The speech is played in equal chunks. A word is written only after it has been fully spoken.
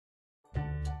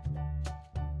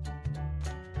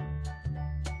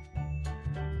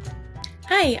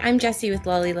Hi, I'm Jessie with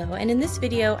Lalilo, and in this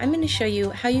video, I'm going to show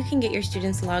you how you can get your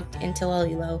students logged into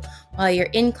Lalilo while you're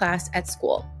in class at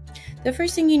school. The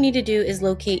first thing you need to do is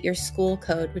locate your school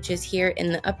code, which is here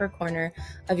in the upper corner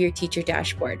of your teacher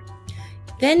dashboard.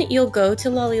 Then you'll go to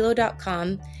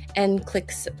lalilo.com and click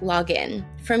Login.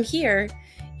 From here,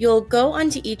 you'll go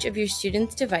onto each of your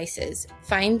students' devices,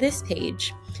 find this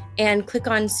page, and click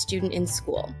on Student in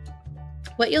School.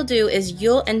 What you'll do is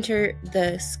you'll enter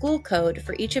the school code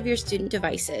for each of your student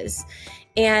devices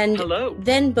and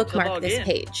then bookmark this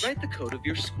page. Write the code of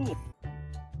your school.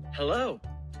 Hello.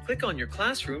 Click on your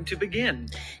classroom to begin.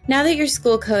 Now that your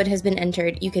school code has been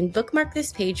entered, you can bookmark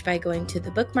this page by going to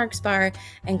the bookmarks bar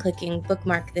and clicking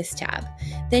Bookmark this tab.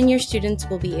 Then your students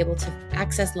will be able to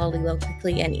access Lalilo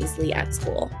quickly and easily at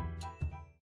school.